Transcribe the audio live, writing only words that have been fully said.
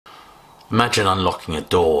Imagine unlocking a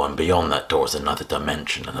door and beyond that door is another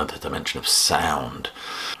dimension of sound.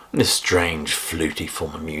 And this strange, fluty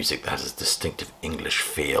form of music that has a distinctive English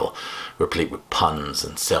feel, replete with puns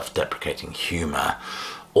and self-deprecating humour,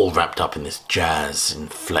 all wrapped up in this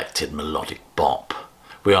jazz-inflected melodic bop.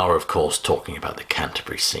 We are, of course, talking about the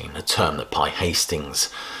Canterbury scene, a term that Pi Hastings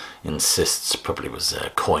insists probably was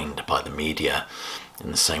coined by the media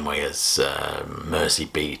in the same way as Mersey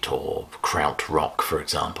Beat or Kraut Rock, for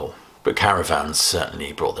example. But Caravan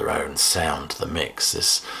certainly brought their own sound to the mix,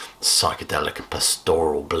 this psychedelic and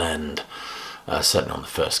pastoral blend, certainly on the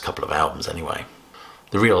first couple of albums anyway.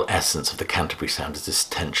 The real essence of the Canterbury sound is this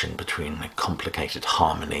tension between complicated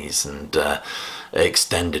harmonies and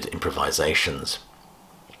extended improvisations.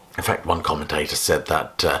 In fact, one commentator said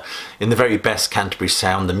that in the very best Canterbury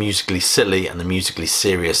sound, the musically silly and the musically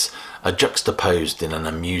serious are juxtaposed in an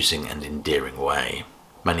amusing and endearing way.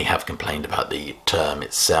 Many have complained about the term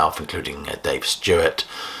itself, including Dave Stewart,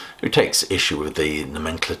 who takes issue with the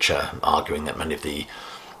nomenclature, arguing that many of the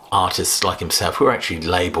artists like himself who are actually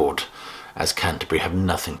labelled as Canterbury have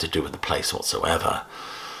nothing to do with the place whatsoever.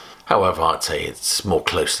 However, I'd say it's more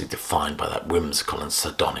closely defined by that whimsical and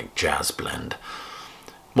sardonic jazz blend,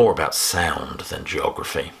 more about sound than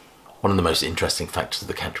geography. One of the most interesting factors of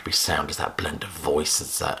the Canterbury sound is that blend of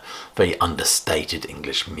voices, that very understated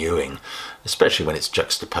English mewing, especially when it's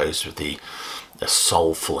juxtaposed with the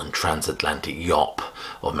soulful and transatlantic yop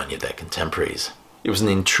of many of their contemporaries. It was an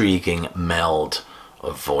intriguing meld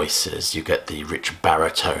of voices. You get the rich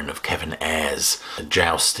baritone of Kevin Ayres,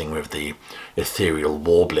 jousting with the ethereal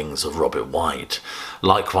warblings of Robert White.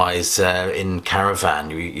 Likewise, in Caravan,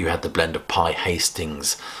 you had the blend of Pi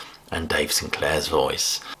Hastings and Dave Sinclair's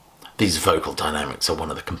voice. These vocal dynamics are one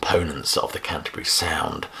of the components of the Canterbury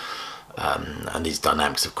sound, and these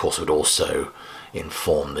dynamics, of course, would also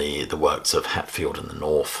inform the works of Hatfield and the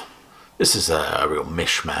North. This is a real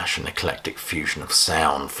mishmash and eclectic fusion of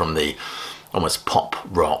sound, from the almost pop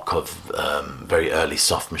rock of very early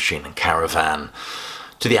Soft Machine and Caravan,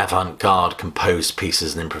 to the avant-garde composed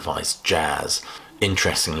pieces and improvised jazz.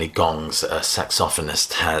 Interestingly, Gong's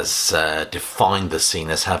saxophonist has defined the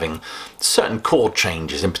scene as having certain chord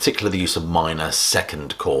changes, in particular the use of minor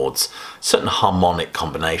second chords, certain harmonic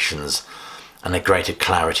combinations, and a greater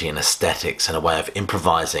clarity in aesthetics and a way of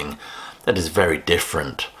improvising that is very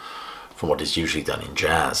different from what is usually done in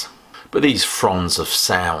jazz. But these fronds of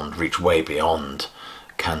sound reach way beyond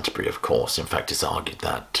Canterbury, of course. In fact, it's argued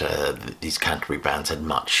that these Canterbury bands had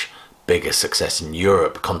much bigger success in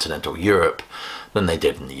Europe, continental Europe, than they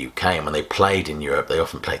did in the UK, and when they played in Europe they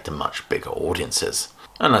often played to much bigger audiences,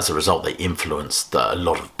 and as a result they influenced a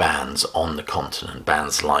lot of bands on the continent,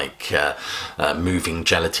 bands like Moving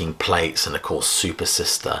Gelatine Plates and of course Super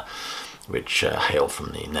Sister, which hail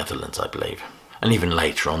from the Netherlands, I believe. And even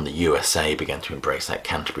later on the USA began to embrace that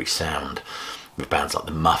Canterbury sound, with bands like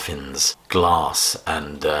the Muffins, Glass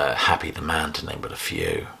and Happy the Man, to name but a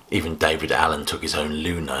few. Even David Allen took his own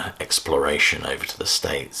lunar exploration over to the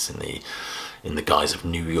States in the guise of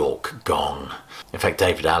New York Gong. In fact,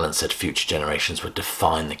 David Allen said future generations would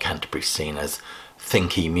define the Canterbury scene as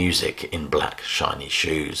thinky music in black shiny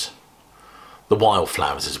shoes. The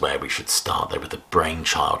Wildflowers is where we should start. They were the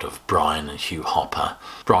brainchild of Brian and Hugh Hopper.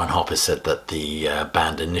 Brian Hopper said that the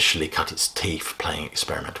band initially cut its teeth playing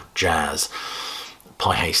experimental jazz.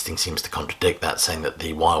 Pi Hastings seems to contradict that, saying that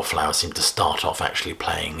the Wildflowers seemed to start off actually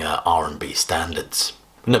playing R&B standards.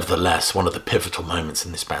 Nevertheless, one of the pivotal moments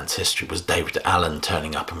in this band's history was David Allen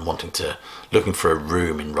turning up and looking for a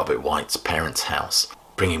room in Robert White's parents' house,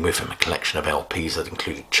 bringing with him a collection of LPs that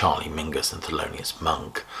included Charlie Mingus and Thelonious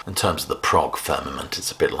Monk. In terms of the prog firmament,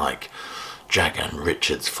 it's a bit like Jagger and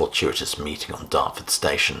Richard's fortuitous meeting on Dartford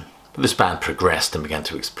Station. But this band progressed and began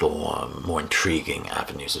to explore more intriguing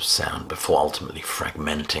avenues of sound before ultimately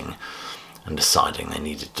fragmenting and deciding they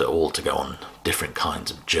needed all to go on different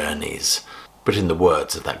kinds of journeys. But in the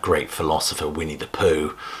words of that great philosopher Winnie the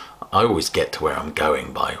Pooh, I always get to where I'm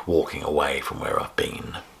going by walking away from where I've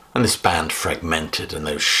been. And this band fragmented, and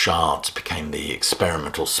those shards became the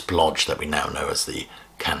experimental splodge that we now know as the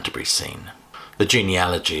Canterbury scene. The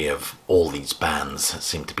genealogy of all these bands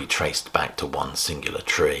seemed to be traced back to one singular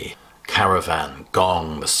tree. Caravan,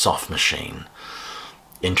 Gong, the Soft Machine.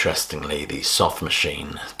 Interestingly, the Soft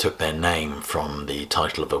Machine took their name from the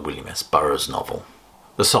title of a William S. Burroughs novel.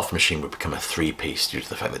 The Soft Machine would become a three-piece due to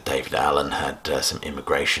the fact that David Allen had some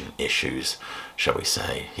immigration issues, shall we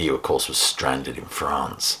say. He, of course, was stranded in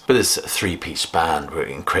France. But this three-piece band were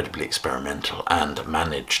incredibly experimental and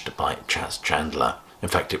managed by Chaz Chandler. In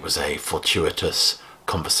fact, it was a fortuitous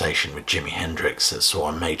conversation with Jimi Hendrix that saw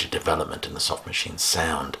a major development in the Soft Machine's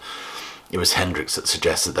sound. It was Hendrix that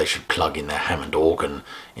suggested they should plug in their Hammond organ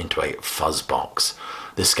into a fuzz box.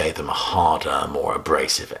 This gave them a harder, more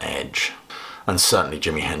abrasive edge. And certainly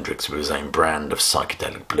Jimi Hendrix, with his own brand of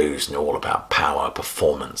psychedelic blues, knew all about power,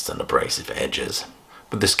 performance and abrasive edges.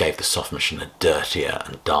 But this gave the Soft Machine a dirtier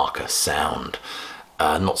and darker sound.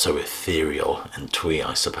 Not so ethereal and twee,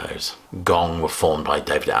 I suppose. Gong were formed by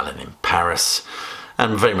David Allen in Paris,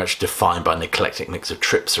 and very much defined by an eclectic mix of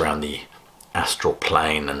trips around the astral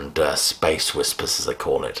plane and space whispers, as they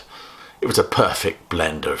call it. It was a perfect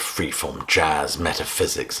blend of freeform jazz,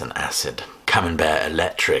 metaphysics and acid. Camembert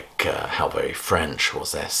Electric, how very French,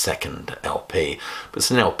 was their second LP, but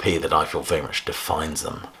it's an LP that I feel very much defines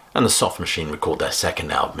them. And the Soft Machine record their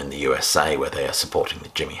second album in the USA, where they are supporting the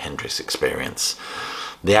Jimi Hendrix Experience.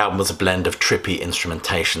 The album was a blend of trippy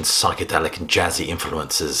instrumentation, psychedelic and jazzy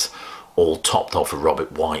influences, all topped off with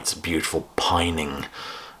Robert White's beautiful pining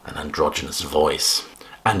and androgynous voice.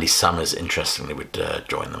 Andy Summers, interestingly, would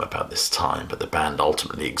join them about this time, but the band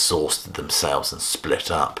ultimately exhausted themselves and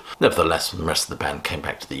split up. Nevertheless, when the rest of the band came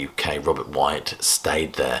back to the UK, Robert White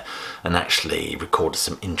stayed there and actually recorded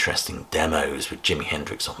some interesting demos with Jimi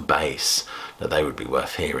Hendrix on bass that they would be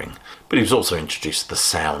worth hearing. But he was also introduced to the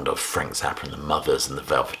sound of Frank Zappa and the Mothers and the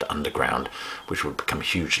Velvet Underground, which would become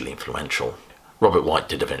hugely influential. Robert White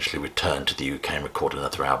did eventually return to the UK and record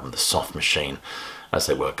another album, The Soft Machine, as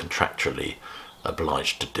they were contractually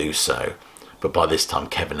obliged to do so. But by this time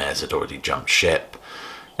Kevin Ayers had already jumped ship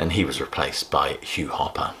and he was replaced by Hugh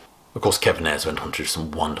Hopper. Of course, Kevin Ayers went on to do some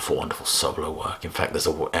wonderful solo work. In fact, there's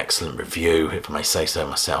an excellent review, if I may say so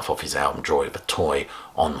myself, of his album Joy of a Toy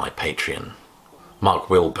on my Patreon. Mark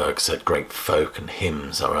Wilberg said great folk and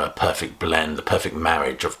hymns are a perfect blend, the perfect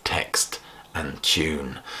marriage of text and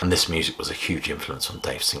tune. And this music was a huge influence on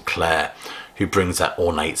Dave Sinclair, who brings that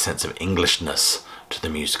ornate sense of Englishness to the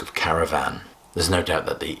music of Caravan. There's no doubt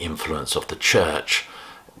that the influence of the church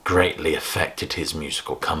greatly affected his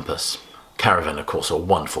musical compass. Caravan, of course, a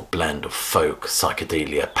wonderful blend of folk,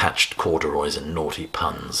 psychedelia, patched corduroys and naughty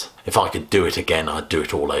puns. If I could do it again, I'd do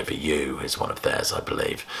it all over you, is one of theirs, I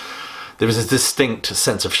believe. There is a distinct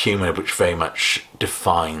sense of humour which very much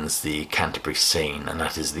defines the Canterbury scene, and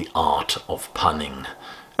that is the art of punning.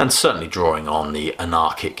 And certainly drawing on the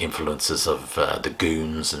anarchic influences of the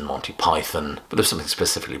Goons and Monty Python, but there's something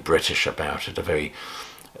specifically British about it, a very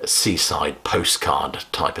seaside postcard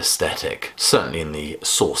type aesthetic, certainly in the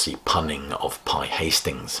saucy punning of Pi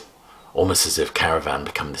Hastings. Almost as if Caravan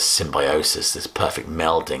become this symbiosis, this perfect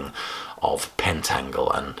melding of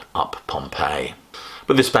Pentangle and Up Pompeii.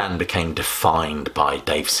 But this band became defined by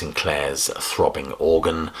Dave Sinclair's throbbing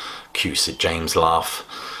organ, cue Sid James laugh.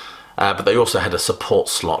 But they also had a support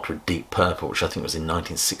slot with Deep Purple, which I think was in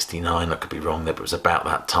 1969, I could be wrong there, but it was about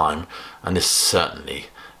that time, and this certainly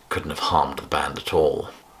couldn't have harmed the band at all.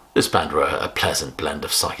 This band were a pleasant blend of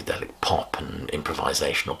psychedelic pop and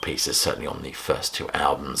improvisational pieces, certainly on the first two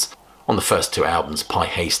albums. On the first two albums, Pi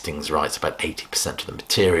Hastings writes about 80% of the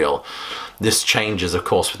material. This changes, of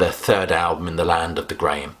course, with their third album, In the Land of the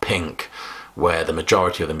Grey and Pink, where the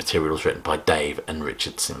majority of the material was written by Dave and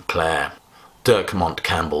Richard Sinclair. Dirk Mont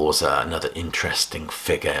Campbell was another interesting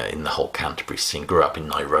figure in the whole Canterbury scene. Grew up in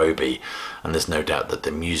Nairobi, and there's no doubt that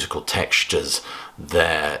the musical textures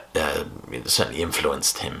there certainly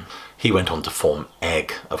influenced him. He went on to form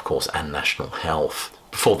Egg, of course, and National Health.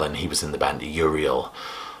 Before then he was in the band Uriel,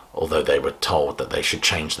 although they were told that they should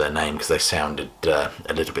change their name because they sounded a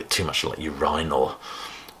little bit too much like Urinal,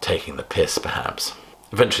 taking the piss perhaps.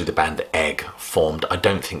 Eventually the band Egg formed. I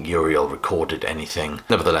don't think Uriel recorded anything.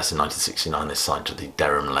 Nevertheless, in 1969 they signed to the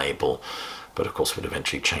Durham label, but of course would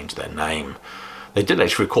eventually change their name. They did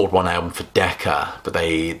actually record one album for Decca, but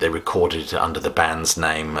they recorded it under the band's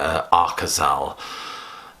name Arkazal,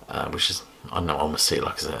 which is, I don't know, I almost see it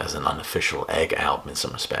like as an unofficial Egg album in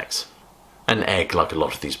some respects. And Egg, like a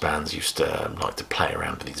lot of these bands, used to like to play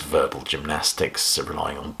around with these verbal gymnastics,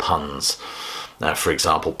 relying on puns. For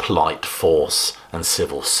example, polite force and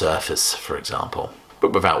civil surface, for example.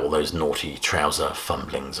 But without all those naughty trouser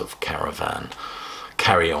fumblings of Caravan.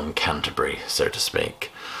 Carry on Canterbury, so to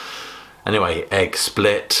speak. Anyway, Egg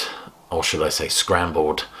split, or should I say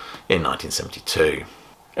scrambled, in 1972.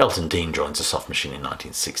 Elton Dean joins the Soft Machine in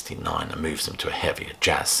 1969 and moves them to a heavier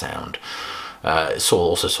jazz sound.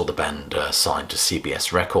 Also saw the band signed to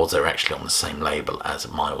CBS Records. They were actually on the same label as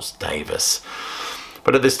Miles Davis.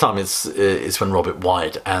 But at this time it's when Robert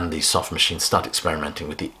White and the Soft Machine start experimenting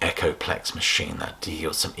with the Echoplex machine that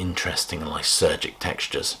yields some interesting and lysergic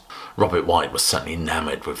textures. Robert White was certainly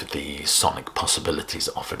enamoured with the sonic possibilities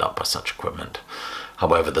offered up by such equipment.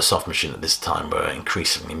 However, the Soft Machine at this time were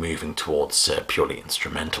increasingly moving towards purely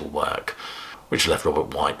instrumental work, which left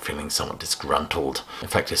Robert White feeling somewhat disgruntled. In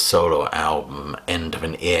fact, his solo album, End of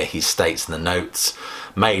an Ear, he states in the notes,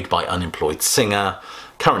 made by unemployed singer,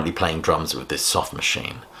 currently playing drums with this soft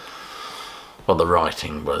machine. Well, the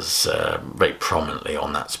writing was very prominently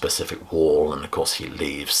on that specific wall, and of course he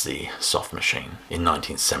leaves the soft machine in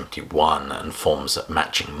 1971 and forms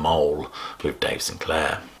Matching Mole with Dave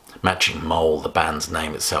Sinclair. Matching Mole, the band's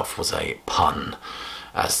name itself, was a pun,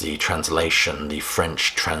 as the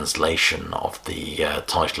French translation of the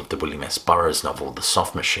title of the William S. Burroughs novel, The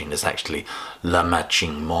Soft Machine, is actually Le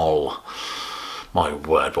Matching Mole. My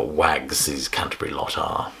word, what wags these Canterbury lot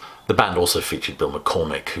are. The band also featured Bill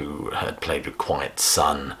McCormick, who had played with Quiet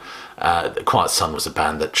Sun. Quiet Sun was a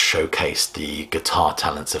band that showcased the guitar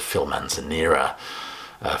talents of Phil Manzanera.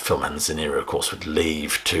 Phil Manzanera, of course, would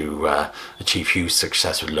leave to achieve huge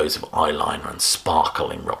success with loads of eyeliner and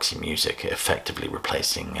sparkle in Roxy Music, effectively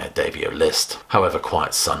replacing Davey O'List. However,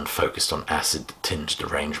 Quiet Sun focused on acid-tinged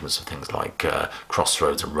arrangements of things like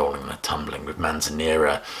Crossroads and Rolling and Tumbling, with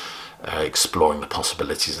Manzanera exploring the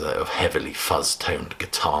possibilities of heavily fuzz-toned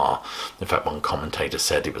guitar. In fact, one commentator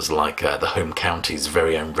said it was like the home county's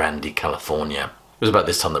very own Randy, California. It was about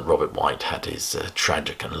this time that Robert White had his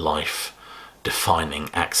tragic and life-defining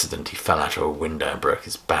accident. He fell out of a window and broke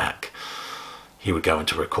his back. He would go on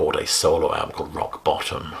to record a solo album called Rock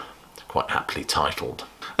Bottom, quite aptly titled.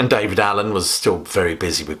 And David Allen was still very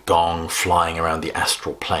busy with Gong, flying around the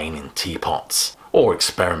astral plane in teapots, or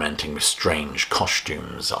experimenting with strange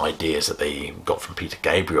costumes, ideas that they got from Peter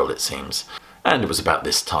Gabriel, it seems. And it was about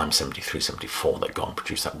this time, 73-74, that Gong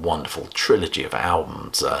produced that wonderful trilogy of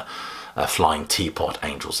albums, Flying Teapot,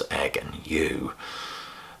 Angel's Egg, and You.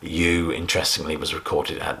 You, interestingly, was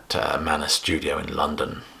recorded at Manor Studio in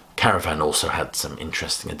London. Caravan also had some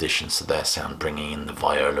interesting additions to their sound, bringing in the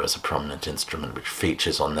viola as a prominent instrument, which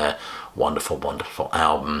features on their wonderful, wonderful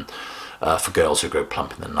album, For Girls Who Grow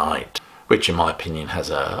Plump in the Night, which in my opinion has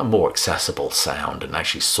a more accessible sound and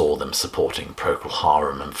actually saw them supporting Procol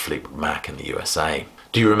Harum and Fleetwood Mac in the USA.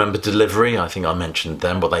 Do you remember Delivery? I think I mentioned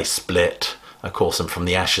them, but they split, of course, and from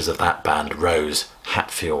the ashes of that band rose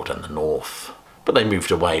Hatfield and the North. But they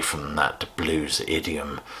moved away from that blues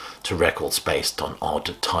idiom to records based on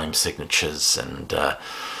odd time signatures and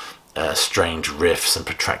strange riffs and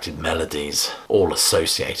protracted melodies, all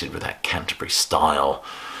associated with that Canterbury style.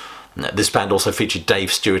 This band also featured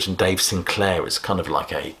Dave Stewart and Dave Sinclair. It's kind of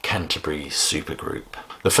like a Canterbury supergroup.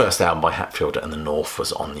 The first album by Hatfield and the North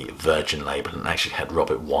was on the Virgin label and actually had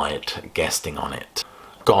Robert Wyatt guesting on it.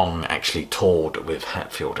 Gong actually toured with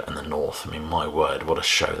Hatfield and the North. I mean, my word, what a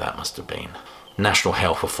show that must have been. National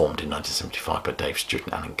Health were formed in 1975 by Dave Stewart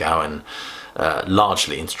and Alan Gowan.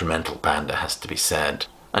 Largely instrumental band, it has to be said.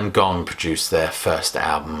 And Gong produced their first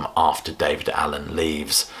album after David Allen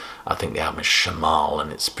leaves. I think the album is Shamal,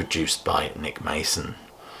 and it's produced by Nick Mason.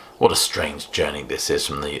 What a strange journey this is,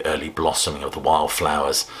 from the early blossoming of the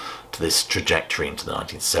Wildflowers to this trajectory into the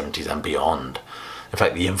 1970s and beyond. In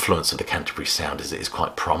fact, the influence of the Canterbury sound is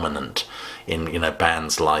quite prominent in, you know,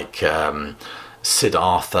 bands like Sid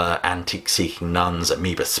Arthur, Antique Seeking Nuns,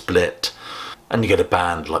 Amoeba Split. And you get a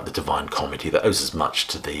band like the Divine Comedy that owes as much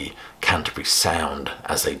to the Canterbury sound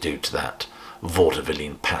as they do to that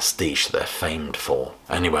vaudevillian pastiche they're famed for.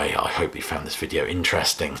 Anyway, I hope you found this video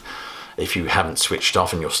interesting. If you haven't switched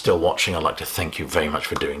off and you're still watching, I'd like to thank you very much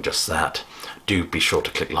for doing just that. Do be sure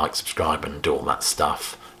to click like, subscribe and do all that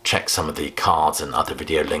stuff. Check some of the cards and other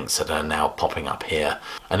video links that are now popping up here.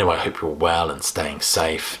 Anyway, I hope you're well and staying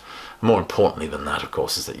safe. More importantly than that, of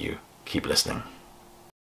course, is that you keep listening.